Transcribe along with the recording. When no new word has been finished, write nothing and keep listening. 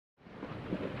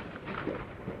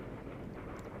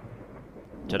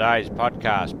Today's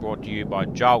podcast brought to you by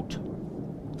Jolt.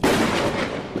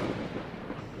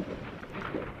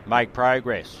 Make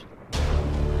progress,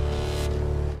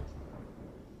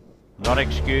 not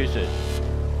excuses.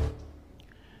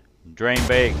 Dream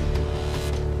big.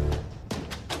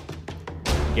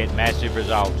 Get massive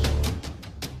results.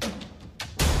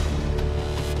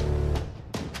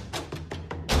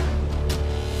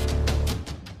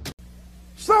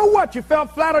 So what? You fell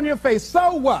flat on your face.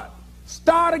 So what?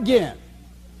 Start again.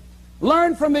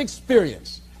 Learn from the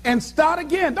experience and start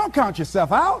again. Don't count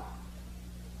yourself out.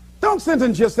 Don't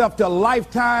sentence yourself to a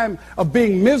lifetime of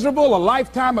being miserable, a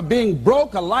lifetime of being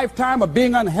broke, a lifetime of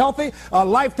being unhealthy, a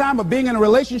lifetime of being in a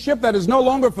relationship that is no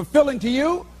longer fulfilling to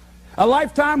you, a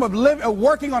lifetime of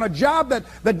working on a job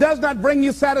that does not bring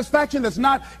you satisfaction, that's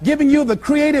not giving you the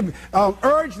creative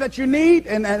urge that you need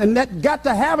and that got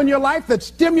to have in your life that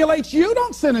stimulates you.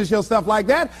 Don't sentence yourself like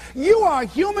that. You are a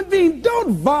human being.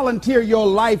 Don't volunteer your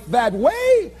life that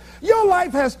way. Your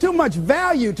life has too much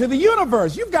value to the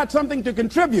universe. You've got something to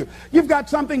contribute. You've got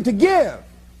something to give.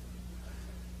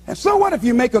 And so what if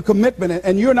you make a commitment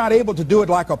and you're not able to do it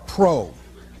like a pro?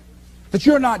 That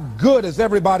you're not good as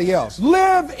everybody else.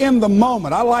 Live in the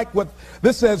moment. I like what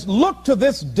this says. Look to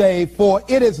this day, for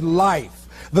it is life,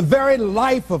 the very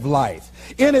life of life.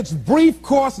 In its brief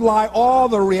course lie all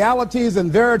the realities and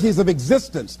verities of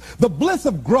existence, the bliss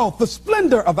of growth, the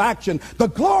splendor of action, the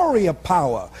glory of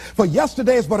power. For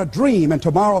yesterday is but a dream, and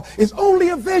tomorrow is only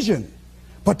a vision.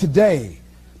 But today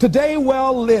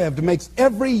well lived makes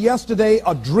every yesterday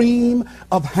a dream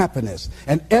of happiness,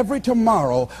 and every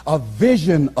tomorrow a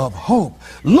vision of hope.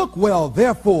 Look well,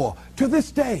 therefore, to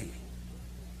this day.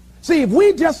 See, if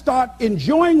we just start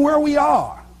enjoying where we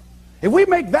are, if we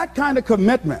make that kind of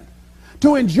commitment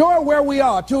to enjoy where we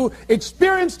are, to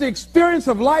experience the experience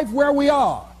of life where we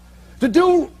are, to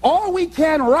do all we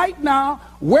can right now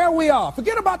where we are.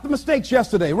 Forget about the mistakes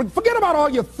yesterday. Forget about all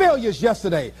your failures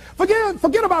yesterday.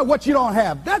 Forget about what you don't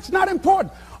have. That's not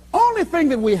important. Only thing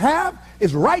that we have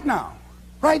is right now.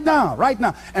 Right now, right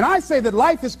now. And I say that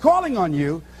life is calling on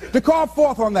you to call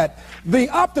forth on that. The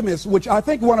optimists, which I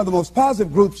think one of the most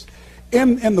positive groups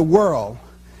in the world,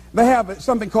 they have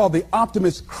something called the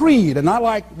Optimist Creed, and I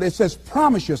like, it says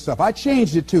promise yourself. I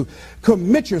changed it to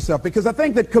commit yourself, because I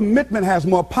think that commitment has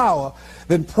more power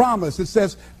than promise. It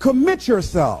says commit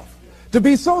yourself to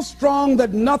be so strong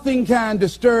that nothing can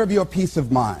disturb your peace of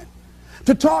mind,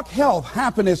 to talk health,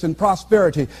 happiness, and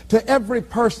prosperity to every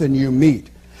person you meet,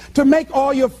 to make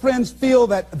all your friends feel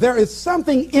that there is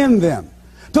something in them,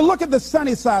 to look at the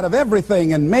sunny side of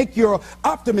everything and make your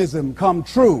optimism come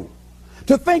true,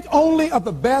 to think only of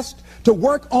the best, to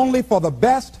work only for the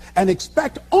best, and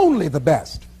expect only the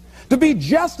best. To be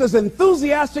just as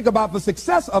enthusiastic about the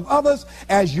success of others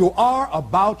as you are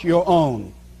about your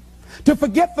own. To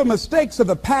forget the mistakes of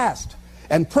the past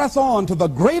and press on to the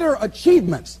greater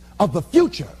achievements of the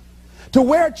future. To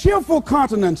wear cheerful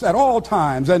countenance at all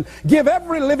times and give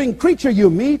every living creature you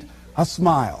meet a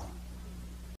smile.